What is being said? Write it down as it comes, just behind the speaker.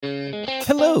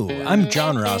Hello, I'm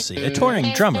John Rossi, a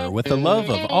touring drummer with a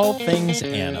love of all things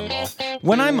animal.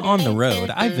 When I'm on the road,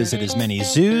 I visit as many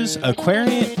zoos,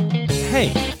 aquariums...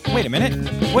 Hey, wait a minute.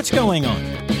 What's going on?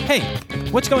 Hey,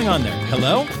 what's going on there?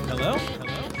 Hello? Hello?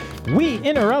 Hello? We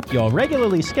interrupt your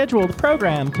regularly scheduled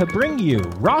program to bring you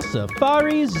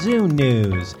Rossafari Zoo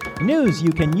News. News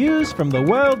you can use from the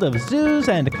world of zoos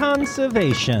and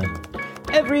conservation.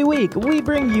 Every week, we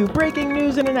bring you breaking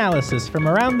news and analysis from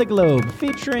around the globe,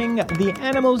 featuring the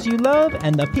animals you love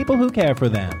and the people who care for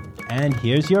them. And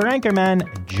here's your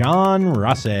anchorman, John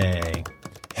Rossi.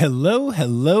 Hello,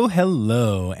 hello,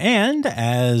 hello. And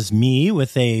as me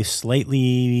with a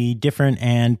slightly different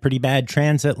and pretty bad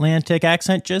transatlantic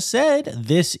accent just said,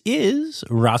 this is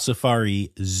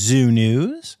Rossafari Zoo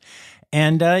News.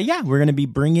 And we're going to be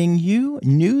bringing you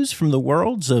news from the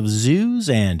worlds of zoos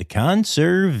and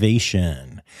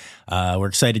conservation. We're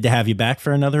excited to have you back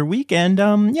for another week. And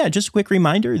just a quick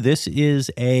reminder, this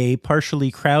is a partially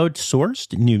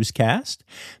crowdsourced newscast,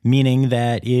 meaning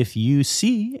that if you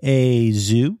see a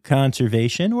zoo,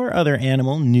 conservation, or other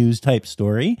animal news type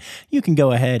story, you can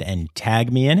go ahead and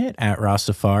tag me in it at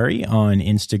Rossafari on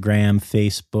Instagram,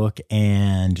 Facebook,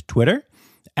 and Twitter.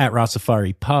 At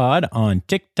Rossafari Pod on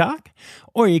TikTok,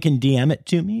 or you can DM it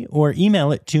to me or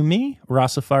email it to me,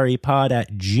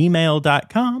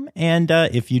 rossafaripod@gmail.com. And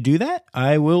if you do that,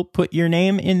 I will put your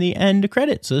name in the end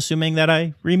credits, assuming that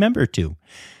I remember to.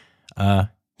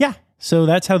 So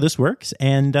that's how this works,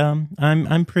 and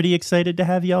I'm pretty excited to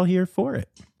have y'all here for it.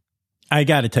 I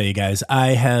got to tell you guys,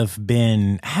 I have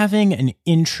been having an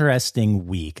interesting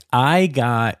week. I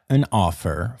got an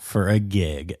offer for a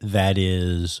gig that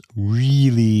is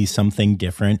really something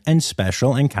different and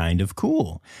special and kind of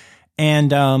cool.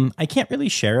 And I can't really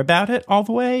share about it all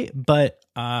the way, but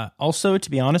also,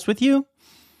 to be honest with you,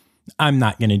 I'm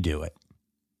not going to do it.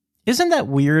 Isn't that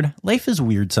weird? Life is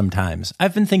weird sometimes.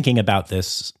 I've been thinking about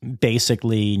this,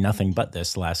 basically nothing but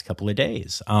this last couple of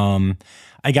days.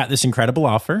 I got this incredible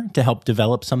offer to help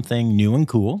develop something new and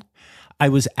cool. I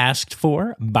was asked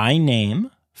for by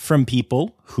name from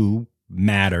people who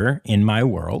matter in my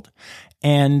world.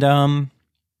 And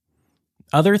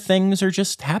other things are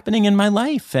just happening in my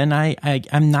life, and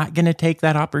I'm not going to take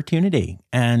that opportunity.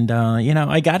 And,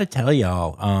 I got to tell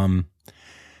y'all,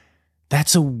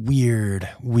 that's a weird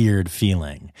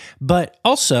feeling. But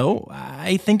also,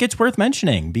 I think it's worth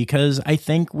mentioning because I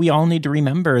think we all need to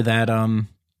remember that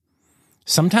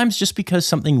sometimes just because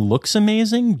something looks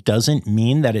amazing doesn't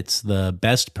mean that it's the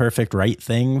best, perfect, right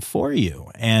thing for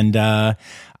you. And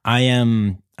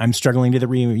I'm struggling to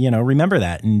remember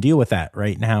that and deal with that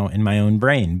right now in my own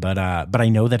brain. But I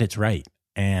know that it's right,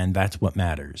 and that's what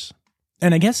matters.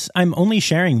 And I guess I'm only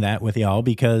sharing that with y'all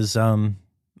because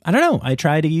I don't know. I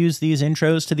try to use these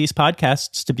intros to these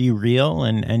podcasts to be real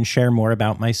and share more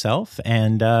about myself.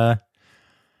 And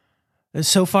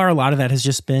so far, a lot of that has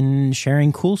just been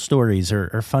sharing cool stories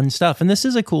or fun stuff. And this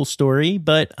is a cool story,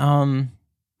 but I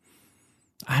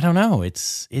don't know.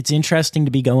 It's interesting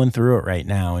to be going through it right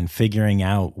now and figuring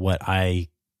out what I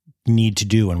need to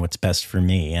do and what's best for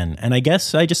me. And I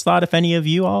guess I just thought if any of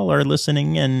you all are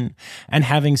listening and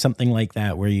having something like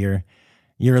that where you're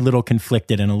a little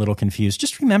conflicted and a little confused,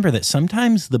 just remember that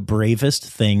sometimes the bravest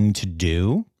thing to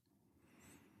do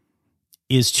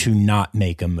is to not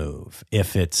make a move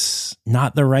if it's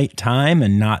not the right time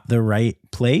and not the right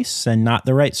place and not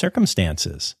the right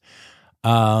circumstances.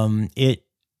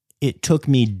 It took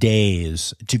me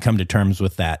days to come to terms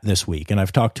with that this week, and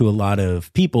I've talked to a lot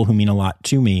of people who mean a lot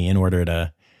to me in order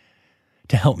to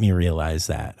help me realize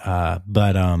that.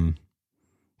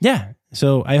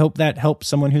 So I hope that helps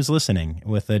someone who's listening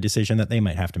with a decision that they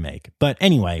might have to make. But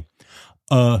anyway,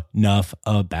 enough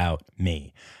about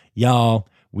me. Y'all,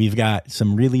 we've got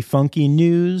some really funky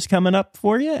news coming up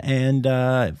for you.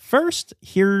 And first,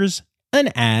 here's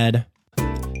an ad.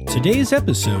 Today's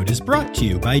episode is brought to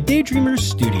you by Daydreamer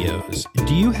Studios.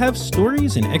 Do you have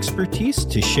stories and expertise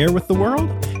to share with the world?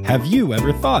 Have you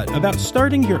ever thought about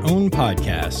starting your own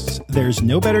podcasts? There's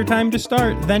no better time to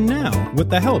start than now with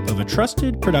the help of a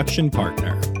trusted production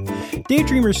partner.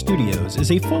 Daydreamer Studios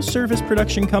is a full-service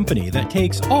production company that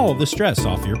takes all the stress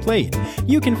off your plate.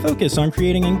 You can focus on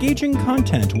creating engaging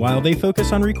content while they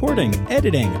focus on recording,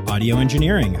 editing, audio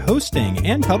engineering, hosting,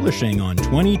 and publishing on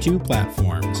 22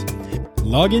 platforms.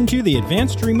 Log into the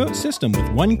advanced remote system with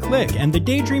one click, and the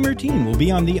Daydreamer team will be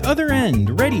on the other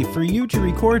end, ready for you to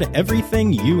record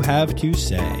everything you have to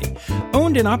say.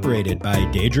 Owned and operated by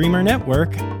Daydreamer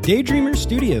Network, Daydreamer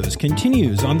Studios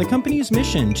continues on the company's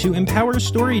mission to empower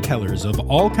storytellers of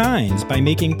all kinds by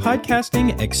making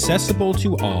podcasting accessible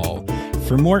to all.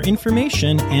 For more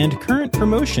information and current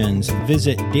promotions,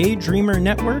 visit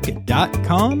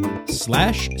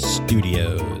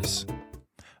daydreamernetwork.com/studios.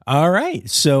 All right,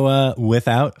 so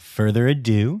without further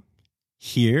ado,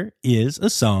 here is a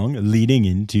song leading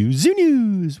into Zoo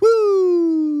News.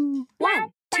 Woo! 1,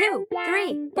 2,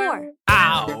 3, 4.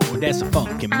 Ow, that's a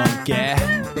funky monkey,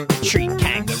 tree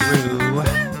kangaroo,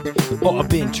 or a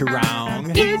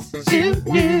binturong. It's Zoo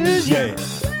News, yeah.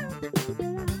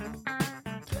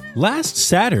 Last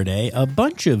Saturday, a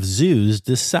bunch of zoos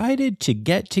decided to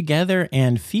get together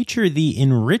and feature the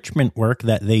enrichment work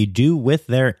that they do with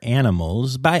their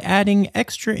animals by adding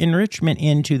extra enrichment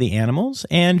into the animals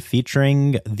and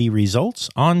featuring the results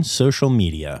on social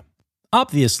media.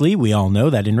 Obviously, we all know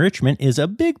that enrichment is a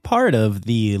big part of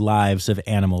the lives of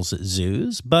animals at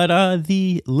zoos, but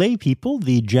the lay people,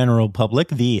 the general public,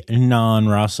 the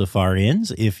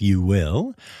non-Rossafarians, if you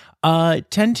will,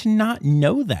 tend to not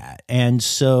know that. And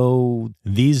so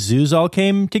these zoos all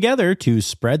came together to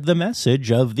spread the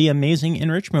message of the amazing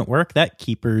enrichment work that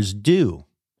keepers do.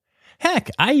 Heck,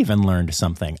 I even learned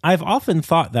something. I've often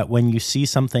thought that when you see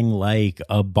something like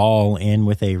a ball in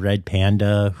with a red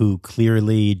panda who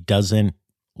clearly doesn't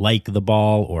like the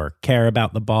ball or care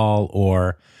about the ball,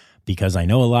 or because I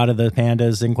know a lot of the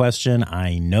pandas in question,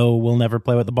 I know will never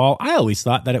play with the ball, I always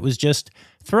thought that it was just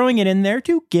throwing it in there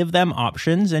to give them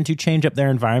options and to change up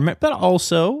their environment, but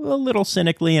also a little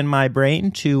cynically in my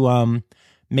brain to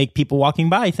make people walking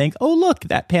by think, oh, look,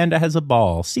 that panda has a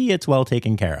ball. See, it's well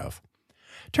taken care of.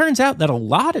 Turns out that a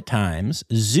lot of times,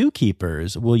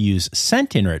 zookeepers will use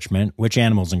scent enrichment, which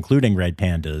animals, including red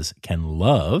pandas, can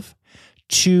love,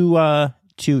 to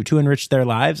enrich their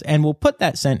lives, and will put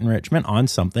that scent enrichment on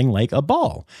something like a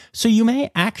ball. So you may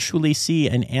actually see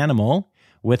an animal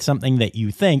with something that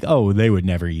you think, oh, they would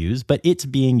never use, but it's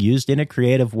being used in a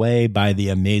creative way by the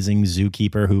amazing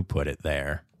zookeeper who put it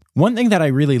there. One thing that I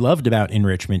really loved about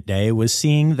Enrichment Day was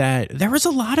seeing that there was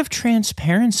a lot of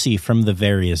transparency from the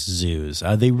various zoos.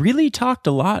 They really talked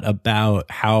a lot about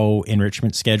how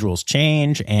enrichment schedules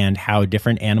change and how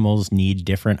different animals need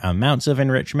different amounts of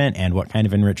enrichment and what kind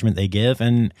of enrichment they give,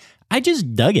 and I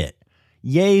just dug it.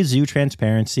 Yay zoo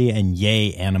transparency and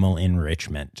yay animal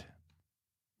enrichment.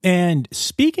 And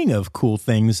speaking of cool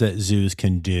things that zoos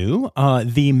can do,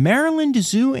 the Maryland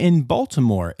Zoo in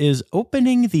Baltimore is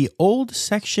opening the old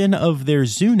section of their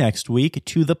zoo next week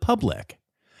to the public.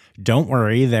 Don't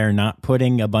worry, they're not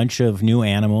putting a bunch of new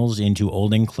animals into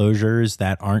old enclosures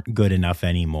that aren't good enough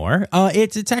anymore.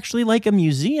 It's actually like a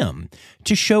museum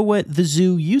to show what the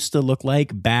zoo used to look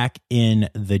like back in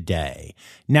the day.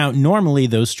 Now, normally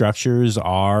those structures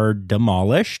are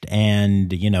demolished and,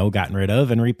 gotten rid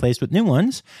of and replaced with new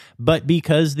ones. But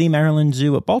because the Maryland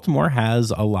Zoo at Baltimore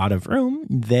has a lot of room,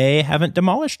 they haven't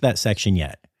demolished that section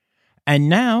yet. And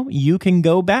now you can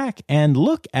go back and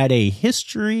look at a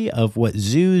history of what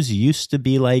zoos used to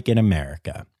be like in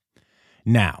America.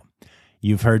 Now,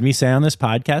 you've heard me say on this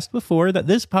podcast before that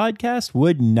this podcast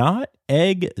would not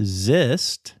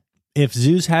exist if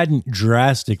zoos hadn't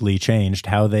drastically changed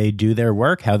how they do their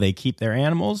work, how they keep their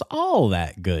animals, all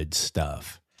that good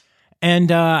stuff.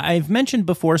 And I've mentioned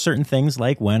before certain things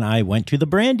like when I went to the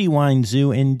Brandywine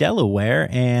Zoo in Delaware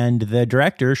and the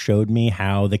director showed me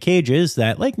how the cages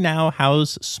that now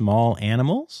house small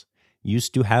animals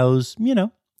used to house,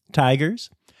 tigers.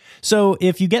 So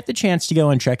if you get the chance to go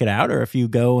and check it out, or if you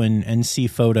go and see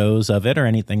photos of it or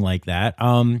anything like that,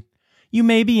 you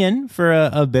may be in for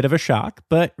a bit of a shock,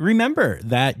 but remember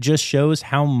that just shows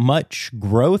how much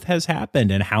growth has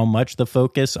happened and how much the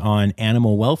focus on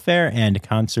animal welfare and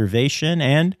conservation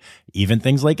and even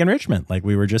things like enrichment, like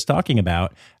we were just talking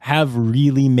about, have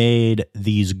really made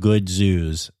these good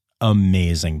zoos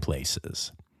amazing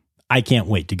places. I can't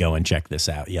wait to go and check this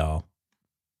out, y'all.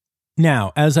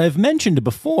 Now, as I've mentioned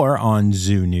before on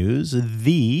Zoo News,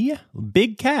 the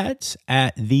big cats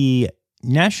at the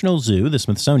National Zoo, the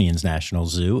Smithsonian's National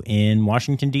Zoo in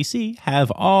Washington, D.C., have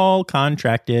all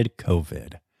contracted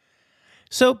COVID.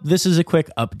 So this is a quick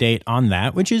update on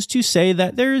that, which is to say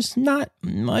that there's not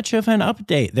much of an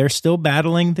update. They're still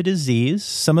battling the disease.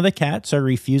 Some of the cats are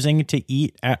refusing to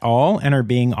eat at all and are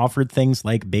being offered things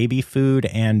like baby food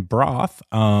and broth.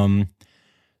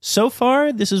 So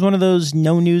far, this is one of those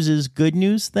no news is good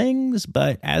news things,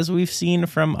 but as we've seen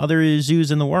from other zoos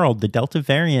in the world, the Delta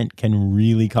variant can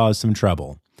really cause some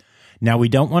trouble. Now, we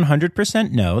don't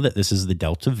 100% know that this is the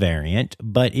Delta variant,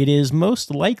 but it is most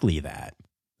likely that.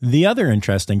 The other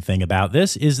interesting thing about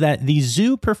this is that the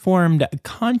zoo performed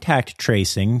contact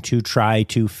tracing to try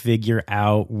to figure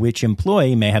out which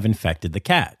employee may have infected the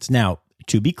cats. Now,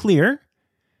 to be clear,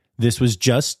 this was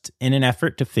just in an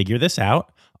effort to figure this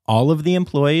out. all of the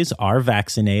employees are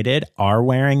vaccinated, are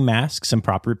wearing masks and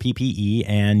proper PPE,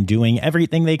 and doing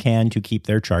everything they can to keep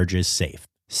their charges safe.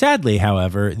 Sadly,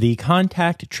 however, the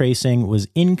contact tracing was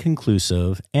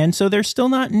inconclusive, and so they're still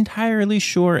not entirely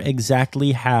sure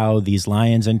exactly how these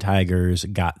lions and tigers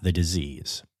got the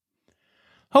disease.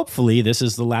 Hopefully, this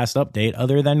is the last update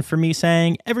other than for me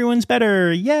saying, everyone's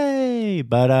better, yay!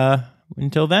 But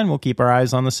until then, we'll keep our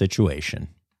eyes on the situation.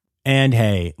 And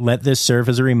hey, let this serve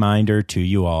as a reminder to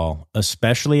you all,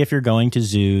 especially if you're going to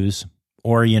zoos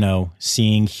or,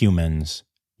 seeing humans,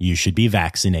 you should be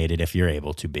vaccinated if you're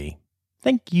able to be.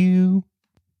 Thank you.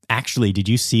 Actually, did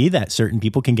you see that certain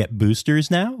people can get boosters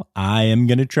now? I am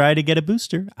going to try to get a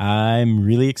booster. I'm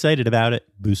really excited about it.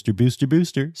 Booster, booster,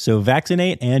 booster. So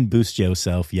vaccinate and boost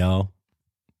yourself, y'all.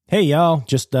 Hey, y'all.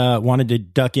 Just wanted to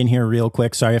duck in here real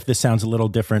quick. Sorry if this sounds a little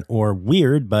different or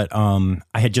weird, but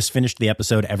I had just finished the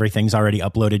episode. Everything's already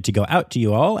uploaded to go out to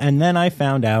you all. And then I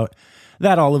found out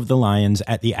that all of the lions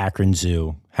at the Akron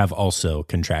Zoo have also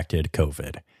contracted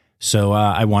COVID. So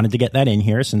I wanted to get that in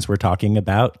here since we're talking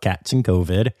about cats and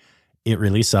COVID. It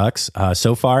really sucks.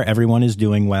 So far, everyone is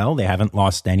doing well. They haven't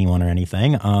lost anyone or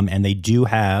anything. And they do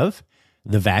have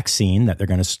the vaccine that they're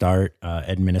going to start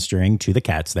administering to the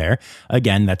cats there.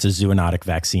 Again, that's a zoonotic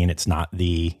vaccine. It's not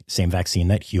the same vaccine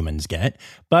that humans get.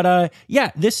 But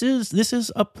yeah, this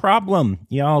is a problem.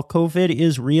 Y'all, COVID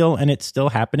is real and it's still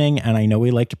happening. And I know we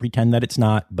like to pretend that it's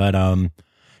not, but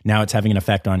now it's having an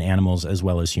effect on animals as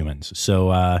well as humans.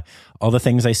 So all the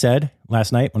things I said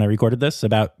last night when I recorded this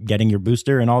about getting your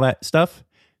booster and all that stuff,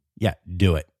 yeah,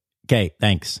 do it. Okay,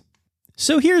 thanks.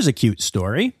 So here's a cute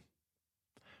story.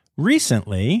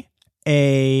 Recently,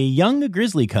 a young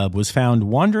grizzly cub was found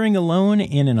wandering alone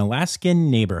in an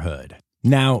Alaskan neighborhood.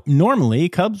 Now, normally,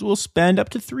 cubs will spend up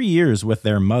to 3 years with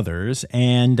their mothers,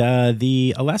 and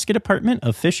the Alaska Department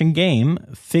of Fish and Game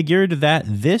figured that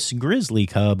this grizzly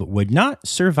cub would not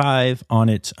survive on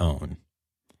its own.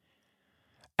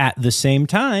 At the same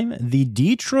time, the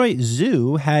Detroit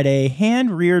Zoo had a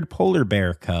hand-reared polar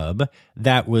bear cub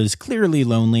that was clearly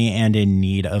lonely and in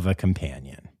need of a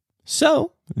companion.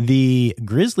 So, the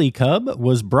grizzly cub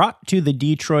was brought to the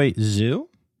Detroit Zoo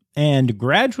and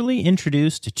gradually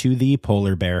introduced to the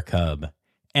polar bear cub.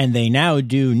 And they now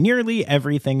do nearly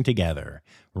everything together.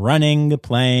 Running,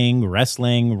 playing,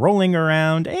 wrestling, rolling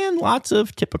around, and lots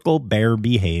of typical bear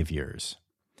behaviors.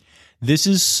 This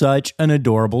is such an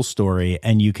adorable story,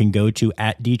 and you can go to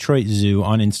 @DetroitZoo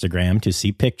on Instagram to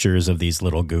see pictures of these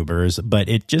little goobers, but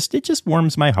it just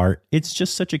warms my heart. It's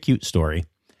just such a cute story.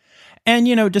 And,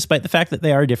 despite the fact that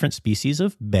they are different species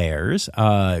of bears,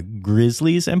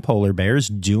 grizzlies and polar bears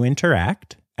do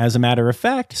interact. As a matter of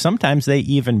fact, sometimes they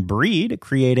even breed,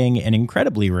 creating an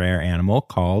incredibly rare animal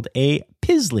called a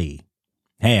pizzly.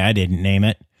 Hey, I didn't name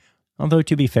it. Although,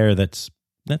 to be fair, that's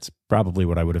probably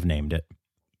what I would have named it.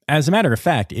 As a matter of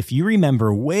fact, if you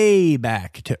remember way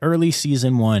back to early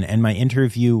season 1 and my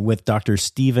interview with Dr.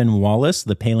 Stephen Wallace,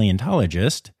 the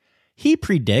paleontologist, he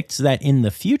predicts that in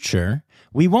the future,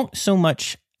 we won't so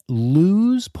much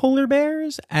lose polar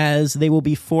bears as they will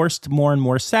be forced more and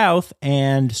more south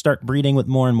and start breeding with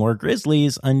more and more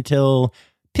grizzlies until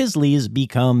pizzlies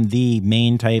become the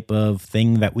main type of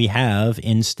thing that we have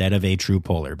instead of a true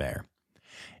polar bear.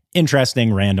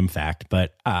 Interesting random fact,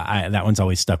 but that one's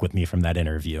always stuck with me from that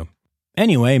interview.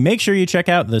 Anyway, make sure you check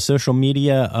out the social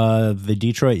media of the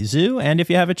Detroit Zoo, and if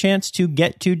you have a chance to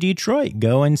get to Detroit,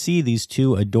 go and see these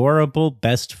two adorable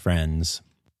best friends.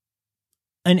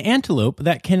 An antelope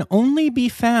that can only be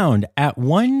found at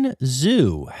one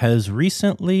zoo has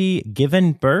recently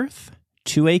given birth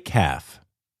to a calf.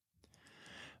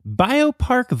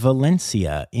 Biopark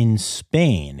Valencia in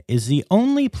Spain is the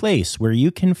only place where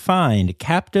you can find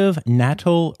captive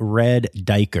Natal red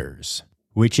duikers,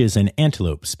 which is an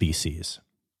antelope species.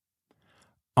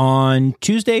 On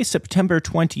Tuesday, September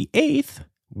 28th,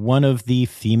 one of the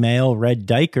female red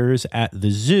duikers at the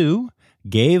zoo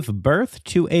gave birth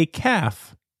to a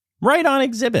calf right on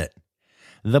exhibit.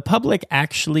 The public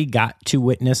actually got to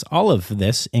witness all of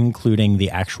this, including the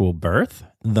actual birth,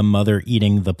 the mother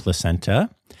eating the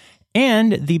placenta,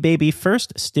 and the baby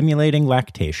first stimulating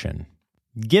lactation.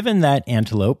 Given that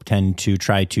antelope tend to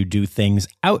try to do things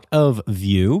out of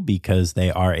view because they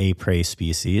are a prey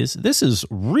species, this is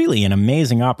really an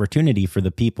amazing opportunity for the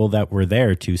people that were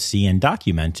there to see and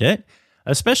document it,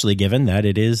 especially given that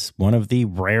it is one of the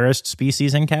rarest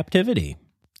species in captivity.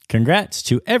 Congrats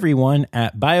to everyone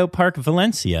at Biopark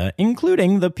Valencia,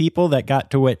 including the people that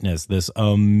got to witness this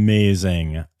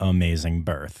amazing, amazing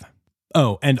birth.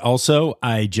 Oh, and also,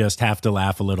 I just have to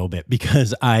laugh a little bit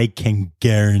because I can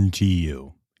guarantee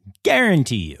you,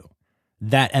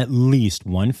 that at least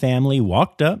one family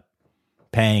walked up,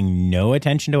 paying no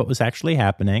attention to what was actually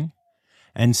happening,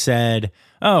 and said,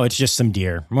 "Oh, it's just some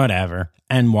deer, whatever,"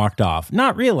 and walked off,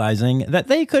 not realizing that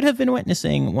they could have been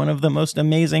witnessing one of the most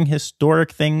amazing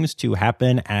historic things to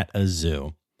happen at a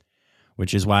zoo.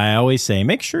 Which is why I always say,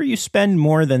 make sure you spend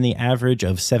more than the average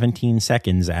of 17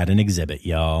 seconds at an exhibit,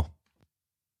 y'all.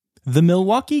 The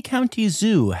Milwaukee County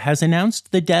Zoo has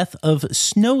announced the death of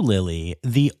Snow Lily,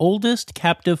 the oldest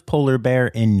captive polar bear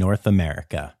in North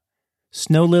America.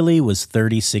 Snow Lily was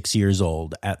 36 years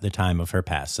old at the time of her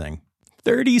passing.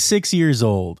 36 years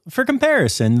old. For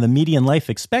comparison, the median life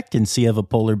expectancy of a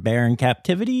polar bear in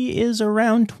captivity is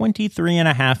around 23 and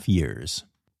a half years.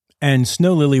 And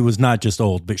Snow Lily was not just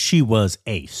old, but she was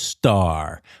a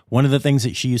star. One of the things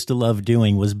that she used to love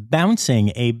doing was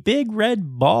bouncing a big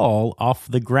red ball off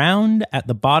the ground at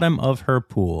the bottom of her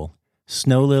pool.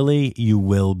 Snow Lily, you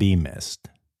will be missed.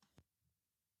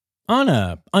 On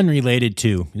a unrelated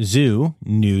to zoo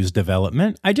news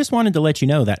development, I just wanted to let you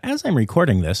know that as I'm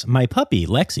recording this, my puppy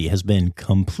Lexi has been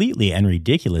completely and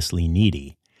ridiculously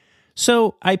needy.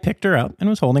 So I picked her up and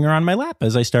was holding her on my lap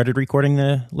as I started recording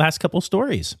the last couple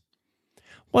stories.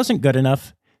 Wasn't good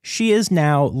enough. She is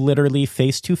now literally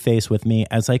face to face with me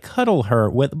as I cuddle her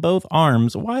with both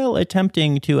arms while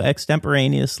attempting to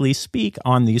extemporaneously speak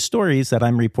on these stories that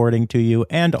I'm reporting to you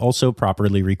and also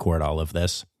properly record all of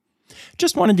this.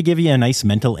 Just wanted to give you a nice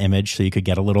mental image so you could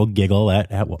get a little giggle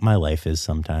at what my life is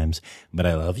sometimes. But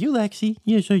I love you, Lexi.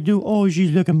 Yes, I do. Oh,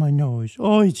 she's licking my nose.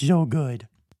 Oh, it's so good.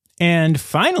 And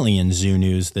finally in zoo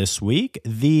news this week,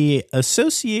 the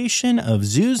Association of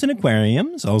Zoos and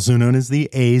Aquariums, also known as the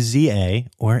AZA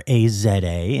or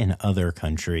AZA in other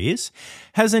countries,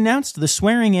 has announced the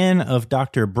swearing in of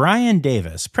Dr. Brian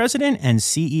Davis, President and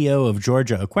CEO of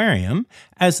Georgia Aquarium,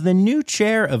 as the new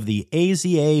chair of the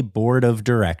AZA Board of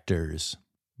Directors.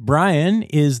 Brian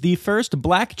is the first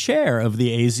black chair of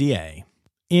the AZA.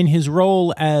 In his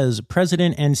role as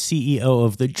president and CEO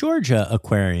of the Georgia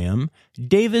Aquarium,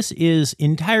 Davis is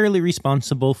entirely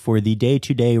responsible for the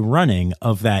day-to-day running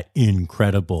of that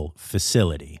incredible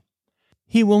facility.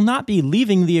 He will not be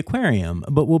leaving the aquarium,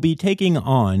 but will be taking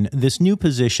on this new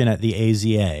position at the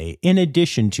AZA in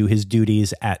addition to his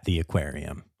duties at the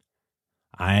aquarium.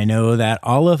 I know that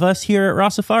all of us here at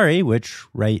Rossafari, which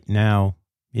right now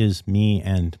is me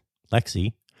and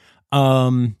Lexi,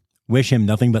 wish him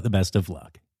nothing but the best of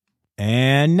luck.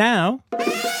 And now,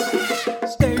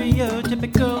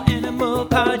 Stereotypical Animal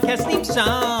Podcast theme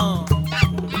song.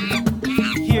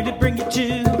 Here to bring you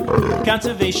to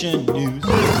conservation news.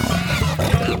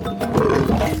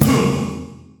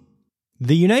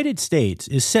 The United States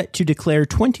is set to declare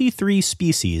 23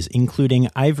 species, including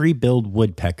ivory-billed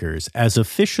woodpeckers, as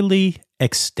officially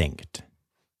extinct.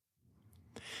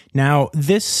 Now,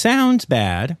 this sounds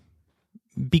bad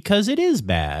because it is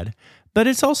bad, but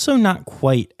it's also not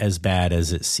quite as bad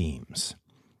as it seems.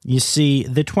 You see,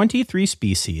 the 23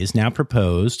 species now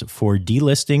proposed for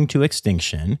delisting to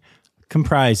extinction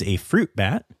comprise a fruit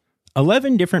bat,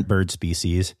 11 different bird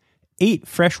species, 8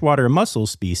 freshwater mussel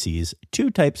species, 2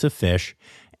 types of fish,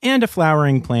 and a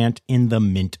flowering plant in the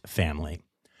mint family.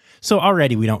 So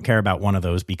already we don't care about one of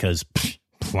those because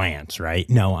plants, right?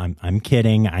 No, I'm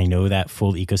kidding. I know that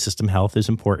full ecosystem health is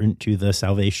important to the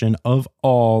salvation of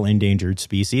all endangered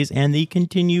species and the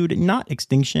continued not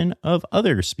extinction of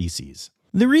other species.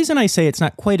 The reason I say it's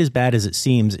not quite as bad as it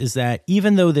seems is that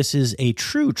even though this is a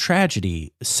true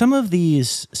tragedy, some of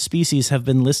these species have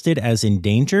been listed as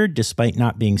endangered despite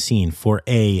not being seen for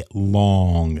a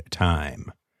long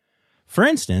time. For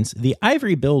instance, the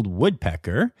ivory-billed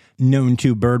woodpecker, known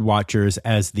to birdwatchers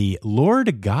as the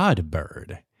Lord God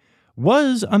bird,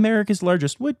 was America's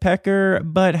largest woodpecker,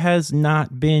 but has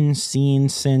not been seen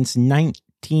since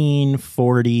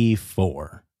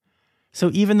 1944. So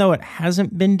even though it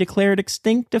hasn't been declared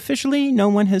extinct officially, no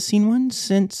one has seen one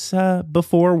since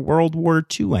before World War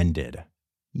II ended.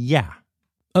 Yeah.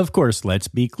 Of course, let's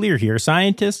be clear here.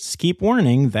 Scientists keep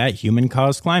warning that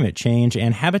human-caused climate change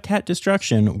and habitat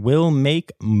destruction will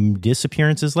make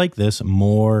disappearances like this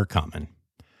more common.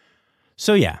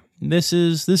 So yeah, this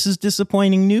is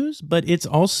disappointing news, but it's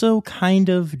also kind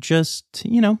of just,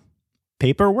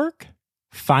 paperwork,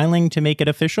 filing to make it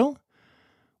official.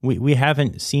 We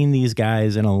haven't seen these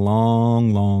guys in a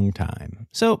long, long time.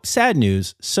 So sad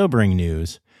news, sobering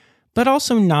news, but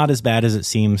also not as bad as it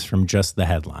seems from just the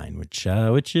headline, which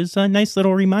is a nice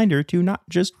little reminder to not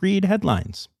just read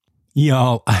headlines.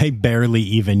 Y'all, I barely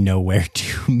even know where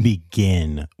to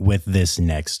begin with this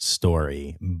next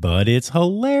story, but it's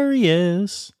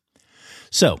hilarious.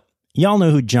 So, Y'all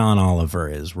know who John Oliver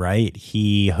is, right?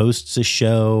 He hosts a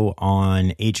show on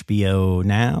HBO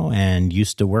Now and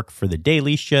used to work for The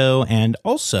Daily Show, and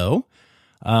also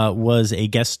was a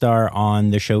guest star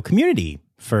on the show Community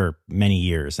for many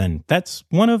years. And that's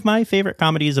one of my favorite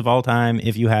comedies of all time.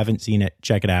 If you haven't seen it,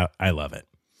 check it out. I love it.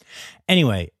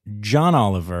 Anyway, John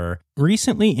Oliver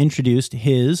recently introduced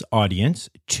his audience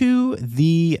to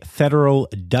the federal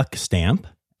duck stamp,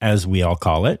 as we all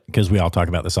call it, because we all talk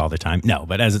about this all the time. No,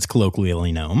 but as it's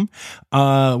colloquially known,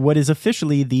 what is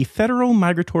officially the Federal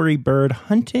Migratory Bird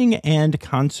Hunting and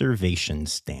Conservation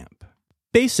Stamp.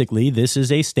 Basically, this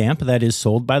is a stamp that is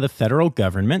sold by the federal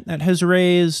government that has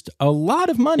raised a lot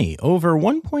of money, over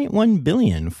 $1.1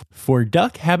 billion, for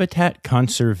duck habitat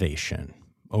conservation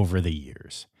over the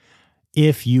years.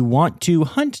 If you want to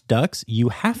hunt ducks, you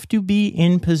have to be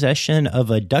in possession of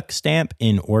a duck stamp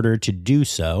in order to do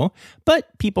so.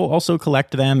 But people also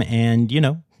collect them and,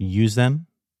 use them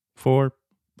for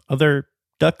other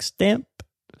duck stamp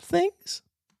things.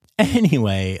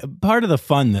 Anyway, part of the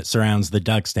fun that surrounds the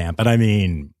duck stamp, but I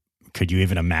mean, could you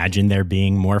even imagine there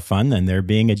being more fun than there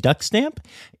being a duck stamp,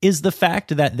 is the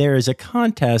fact that there is a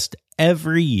contest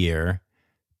every year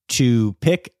to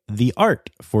pick the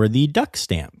art for the duck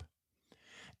stamp.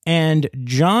 And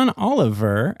John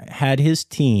Oliver had his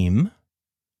team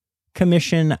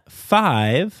commission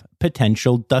 5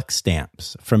 potential duck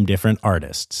stamps from different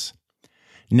artists.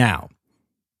 Now,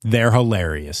 they're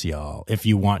hilarious, y'all. If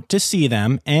you want to see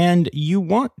them, and you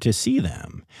want to see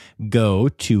them, go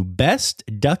to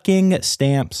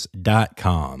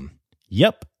bestduckingstamps.com.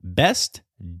 Yep,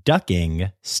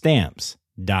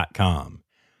 bestduckingstamps.com.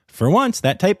 For once,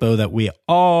 that typo that we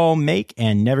all make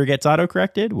and never gets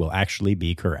autocorrected will actually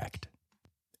be correct.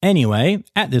 Anyway,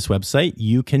 at this website,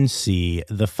 you can see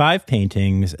the 5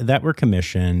 paintings that were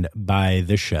commissioned by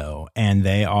the show, and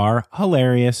they are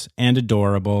hilarious and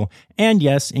adorable. And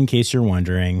yes, in case you're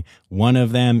wondering, one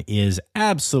of them is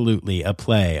absolutely a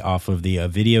play off of the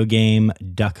video game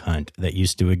Duck Hunt that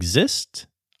used to exist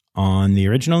on the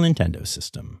original Nintendo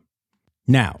system.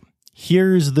 Now,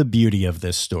 here's the beauty of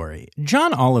this story.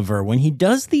 John Oliver, when he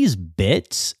does these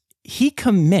bits, he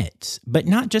commits, but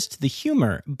not just to the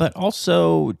humor, but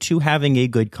also to having a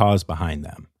good cause behind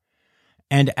them.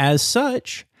 And as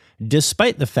such,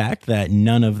 despite the fact that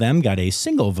none of them got a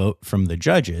single vote from the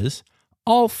judges,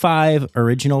 all 5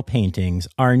 original paintings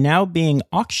are now being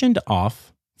auctioned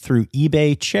off through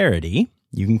eBay Charity.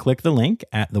 You can click the link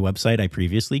at the website I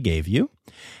previously gave you.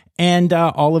 And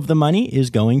all of the money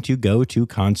is going to go to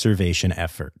conservation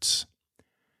efforts.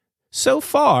 So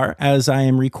far, as I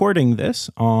am recording this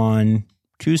on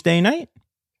Wednesday night?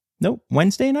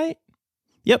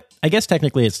 Yep, I guess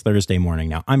technically it's Thursday morning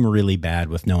now. I'm really bad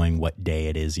with knowing what day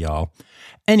it is, y'all.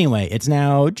 Anyway, it's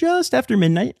now just after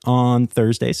midnight on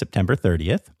Thursday, September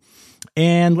 30th.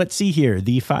 And let's see here.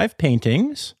 The 5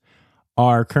 paintings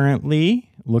are currently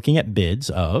looking at bids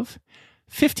of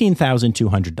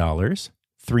 $15,200,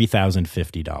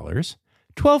 $3,050,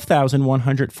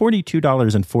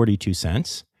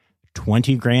 $12,142.42,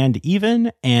 $20,000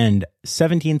 even, and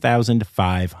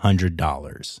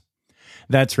 $17,500.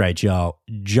 That's right, y'all.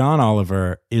 John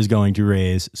Oliver is going to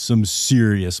raise some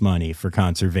serious money for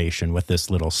conservation with this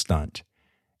little stunt.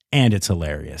 And it's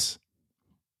hilarious.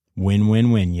 Win,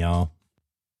 win, win, y'all.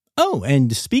 Oh,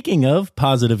 and speaking of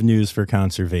positive news for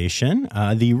conservation,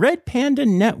 the Red Panda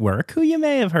Network, who you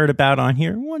may have heard about on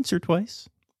here once or twice,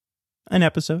 an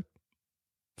episode,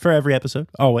 for every episode,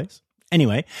 always.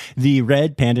 Anyway, the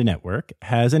Red Panda Network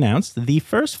has announced the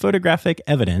first photographic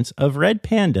evidence of red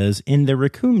pandas in the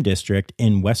Rakum district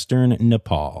in western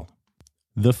Nepal.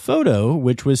 The photo,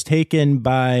 which was taken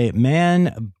by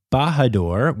Man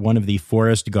Bahadur, one of the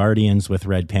forest guardians with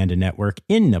Red Panda Network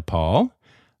in Nepal,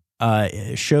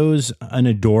 shows an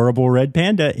adorable red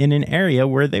panda in an area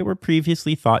where they were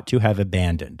previously thought to have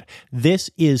abandoned. This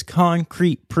is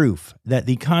concrete proof that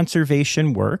the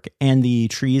conservation work and the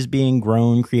trees being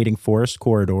grown, creating forest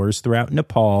corridors throughout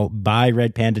Nepal by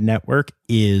Red Panda Network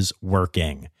is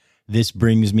working. This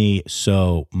brings me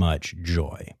so much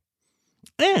joy.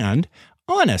 And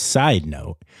on a side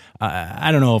note,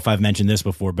 I don't know if I've mentioned this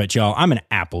before, but y'all, I'm an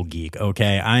Apple geek,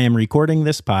 okay? I am recording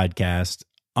this podcast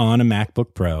on a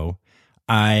MacBook Pro.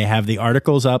 I have the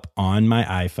articles up on my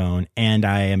iPhone, and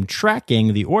I am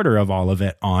tracking the order of all of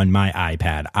it on my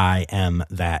iPad. I am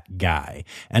that guy.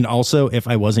 And also, if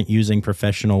I wasn't using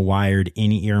professional wired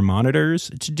in-ear monitors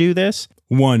to do this,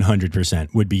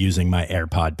 100% would be using my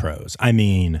AirPod Pros. I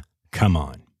mean, come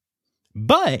on.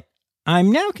 But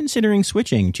I'm now considering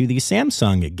switching to the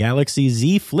Samsung Galaxy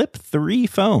Z Flip 3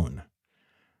 phone.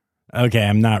 Okay,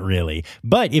 I'm not really.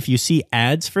 But if you see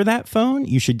ads for that phone,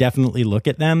 you should definitely look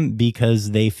at them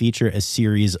because they feature a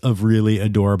series of really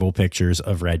adorable pictures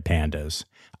of red pandas.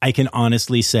 I can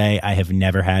honestly say I have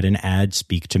never had an ad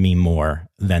speak to me more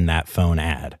than that phone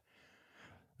ad.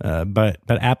 But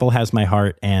Apple has my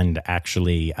heart and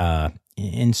actually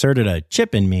inserted a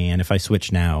chip in me, and if I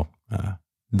switch now,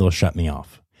 they'll shut me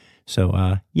off.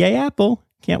 So, yay, Apple.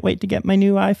 Can't wait to get my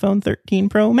new iPhone 13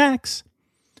 Pro Max.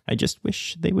 I just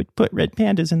wish they would put red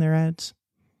pandas in their ads.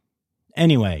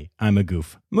 Anyway, I'm a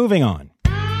goof. Moving on.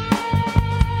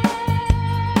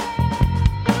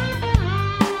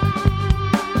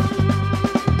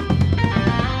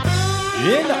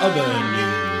 In other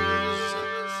news,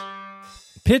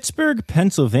 Pittsburgh,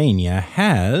 Pennsylvania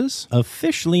has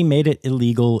officially made it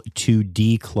illegal to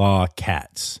declaw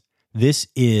cats. This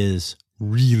is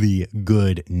really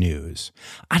good news.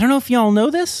 I don't know if y'all know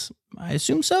this. I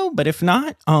assume so, but if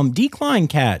not, declawing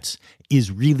cats is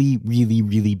really, really,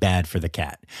 really bad for the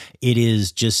cat. It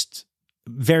is just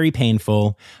very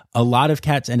painful. A lot of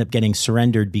cats end up getting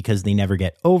surrendered because they never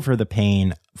get over the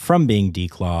pain from being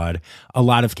declawed. A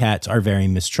lot of cats are very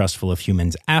mistrustful of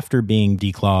humans after being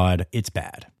declawed. It's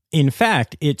bad. In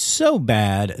fact, it's so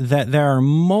bad that there are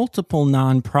multiple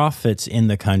nonprofits in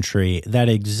the country that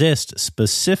exist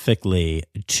specifically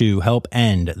to help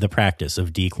end the practice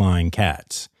of declawing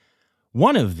cats.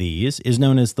 One of these is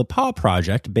known as the Paw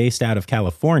Project, based out of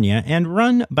California and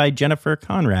run by Jennifer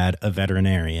Conrad, a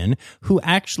veterinarian, who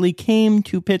actually came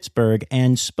to Pittsburgh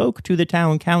and spoke to the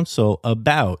town council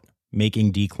about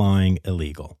making declawing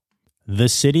illegal. The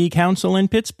city council in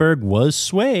Pittsburgh was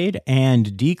swayed, and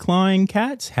declawing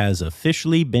cats has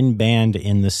officially been banned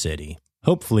in the city.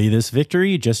 Hopefully, this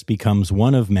victory just becomes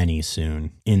one of many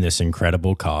soon in this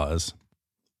incredible cause.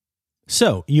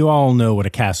 So, you all know what a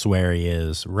cassowary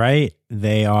is, right?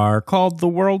 They are called the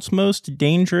world's most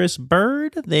dangerous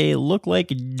bird. They look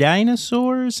like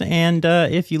dinosaurs, and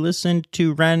if you listened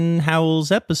to Ren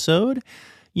Howell's episode,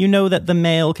 you know that the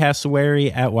male cassowary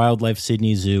at Wildlife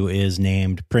Sydney Zoo is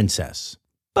named Princess.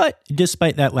 But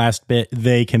despite that last bit,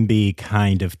 they can be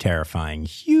kind of terrifying.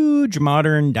 Huge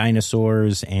modern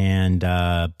dinosaurs and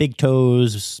big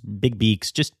toes, big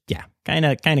beaks, just, kind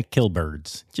of kill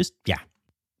birds.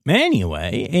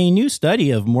 Anyway, a new study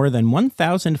of more than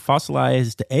 1,000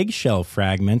 fossilized eggshell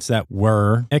fragments that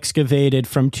were excavated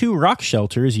from 2 rock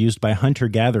shelters used by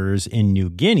hunter-gatherers in New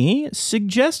Guinea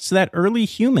suggests that early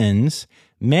humans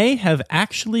may have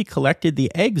actually collected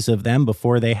the eggs of them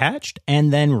before they hatched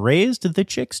and then raised the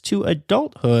chicks to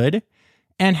adulthood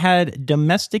and had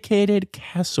domesticated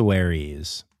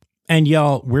cassowaries. And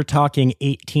y'all, we're talking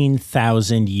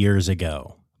 18,000 years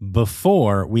ago,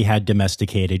 before we had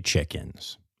domesticated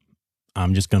chickens.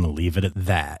 I'm just going to leave it at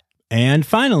that. And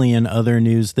finally, in other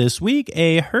news this week,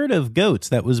 a herd of goats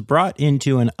that was brought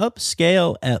into an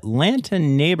upscale Atlanta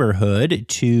neighborhood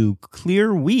to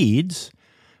clear weeds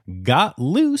got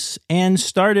loose and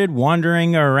started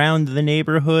wandering around the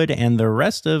neighborhood and the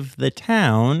rest of the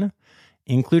town,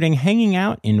 including hanging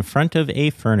out in front of a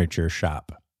furniture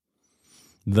shop.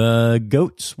 The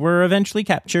goats were eventually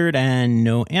captured and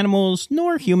no animals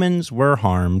nor humans were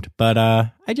harmed, but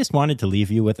I just wanted to leave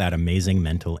you with that amazing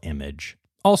mental image.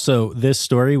 Also, this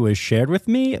story was shared with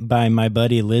me by my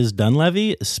buddy Liz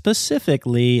Dunleavy,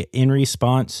 specifically in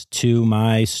response to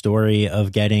my story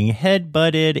of getting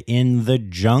headbutted in the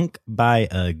junk by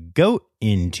a goat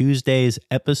in Tuesday's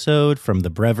episode from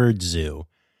the Brevard Zoo.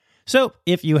 So,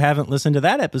 if you haven't listened to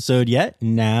that episode yet,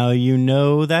 now you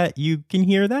know that you can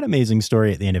hear that amazing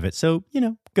story at the end of it. So,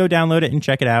 go download it and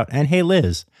check it out. And hey,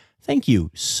 Liz, thank you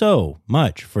so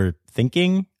much for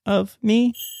thinking of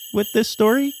me with this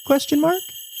story, ?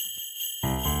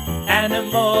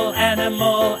 Animal,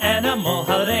 animal, animal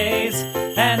holidays.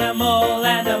 Animal,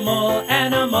 animal,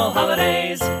 animal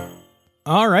holidays.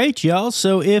 All right, y'all.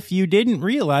 So if you didn't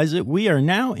realize it, we are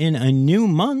now in a new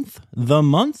month, the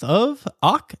month of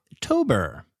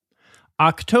October.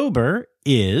 October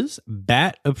is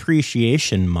Bat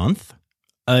Appreciation Month,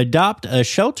 Adopt a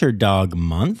Shelter Dog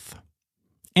Month,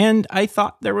 and I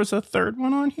thought there was a third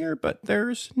one on here, but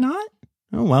there's not.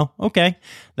 Oh, well, okay.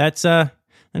 That's a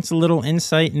little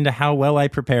insight into how well I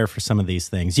prepare for some of these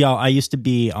things. Y'all, I used to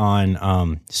be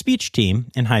on speech team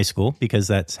in high school because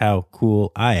that's how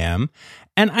cool I am.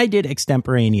 And I did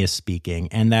extemporaneous speaking,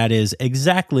 and that is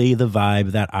exactly the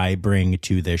vibe that I bring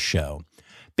to this show.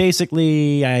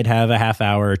 Basically, I'd have a half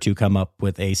hour to come up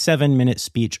with a 7-minute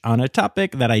speech on a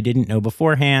topic that I didn't know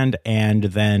beforehand, and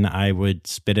then I would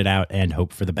spit it out and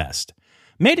hope for the best.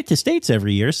 made it to States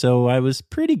every year, so I was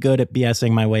pretty good at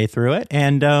BSing my way through it.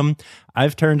 And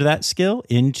I've turned that skill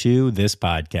into this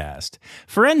podcast.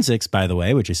 Forensics, by the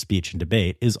way, which is speech and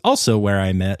debate, is also where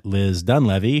I met Liz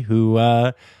Dunleavy, who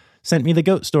sent me the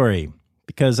goat story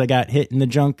because I got hit in the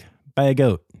junk by a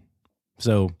goat.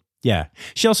 So, yeah.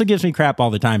 She also gives me crap all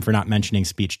the time for not mentioning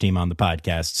Speech Team on the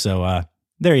podcast. So,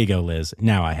 there you go, Liz.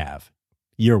 Now I have.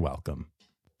 You're welcome.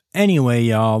 Anyway,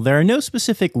 y'all, there are no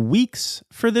specific weeks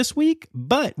for this week,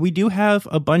 but we do have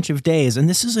a bunch of days. And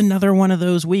this is another one of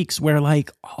those weeks where,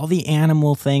 like, all the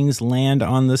animal things land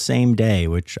on the same day,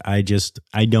 which I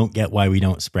don't get why we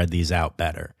don't spread these out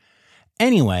better.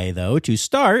 Anyway, though, to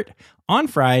start, on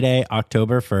Friday,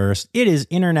 October 1st, it is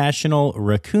International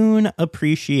Raccoon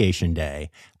Appreciation Day.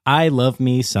 I love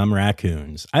me some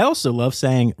raccoons. I also love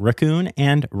saying raccoon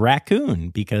and raccoon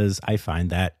because I find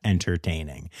that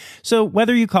entertaining. So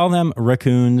whether you call them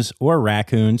raccoons or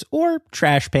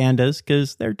trash pandas,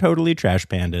 because they're totally trash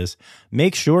pandas,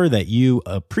 make sure that you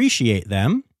appreciate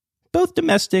them, both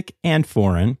domestic and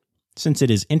foreign, since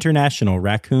it is International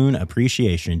Raccoon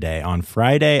Appreciation Day on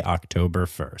Friday, October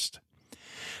 1st.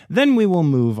 Then we will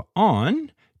move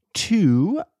on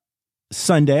to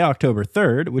Sunday, October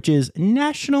 3rd, which is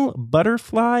National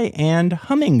Butterfly and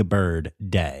Hummingbird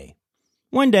Day.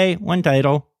 One day, one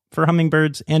title for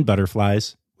hummingbirds and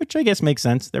butterflies, which I guess makes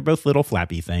sense. They're both little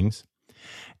flappy things.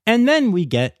 And then we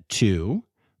get to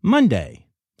Monday,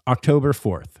 October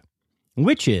 4th,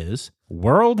 which is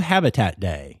World Habitat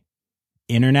Day,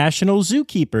 International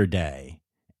Zookeeper Day,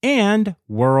 and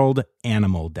World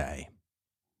Animal Day.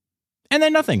 And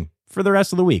then nothing for the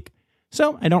rest of the week.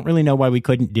 So I don't really know why we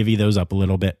couldn't divvy those up a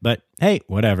little bit, but hey,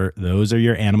 whatever. Those are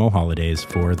your animal holidays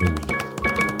for the week.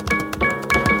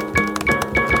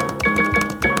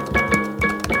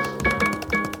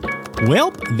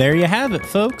 Well, there you have it,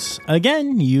 folks.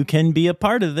 Again, you can be a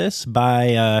part of this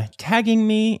by tagging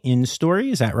me in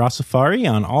stories at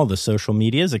Rossafari on all the social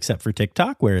medias except for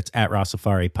TikTok, where it's at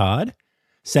RossaFariPod,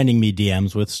 sending me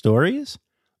DMs with stories,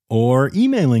 or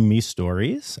emailing me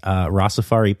stories,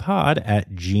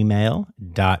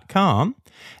 rossafaripod@gmail.com.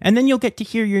 And then you'll get to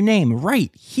hear your name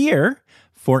right here.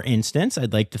 For instance,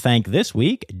 I'd like to thank this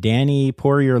week Danny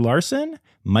Poirier-Larson,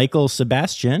 Michael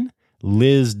Sebastian,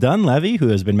 Liz Dunleavy, who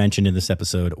has been mentioned in this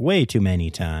episode way too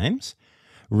many times,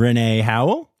 Renee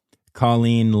Howell,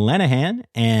 Colleen Lenahan,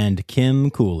 and Kim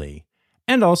Cooley.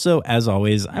 And also, as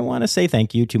always, I want to say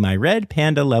thank you to my Red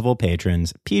Panda level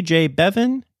patrons, PJ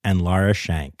Bevan and Laura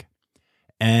Shank.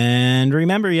 And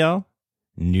remember, y'all,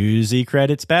 newsy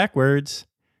credits backwards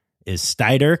is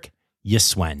Steiderk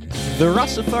Yiswen. The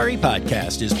Rossafari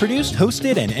podcast is produced,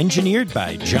 hosted, and engineered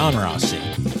by John Rossi.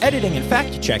 Editing and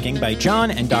fact-checking by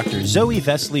John and Dr. Zoe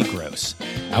Vesley Gross.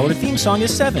 Our theme song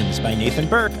is Sevens by Nathan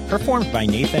Burke, performed by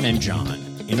Nathan and John.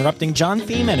 Interrupting John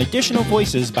theme and additional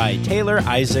voices by Taylor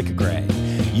Isaac Gray.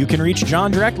 You can reach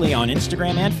John directly on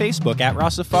Instagram and Facebook at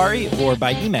Rossafari or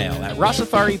by email at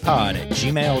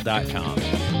rossafaripod@gmail.com.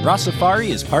 Rossafari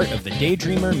is part of the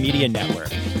Daydreamer Media Network.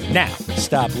 Now,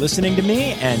 stop listening to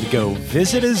me and go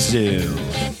visit a zoo.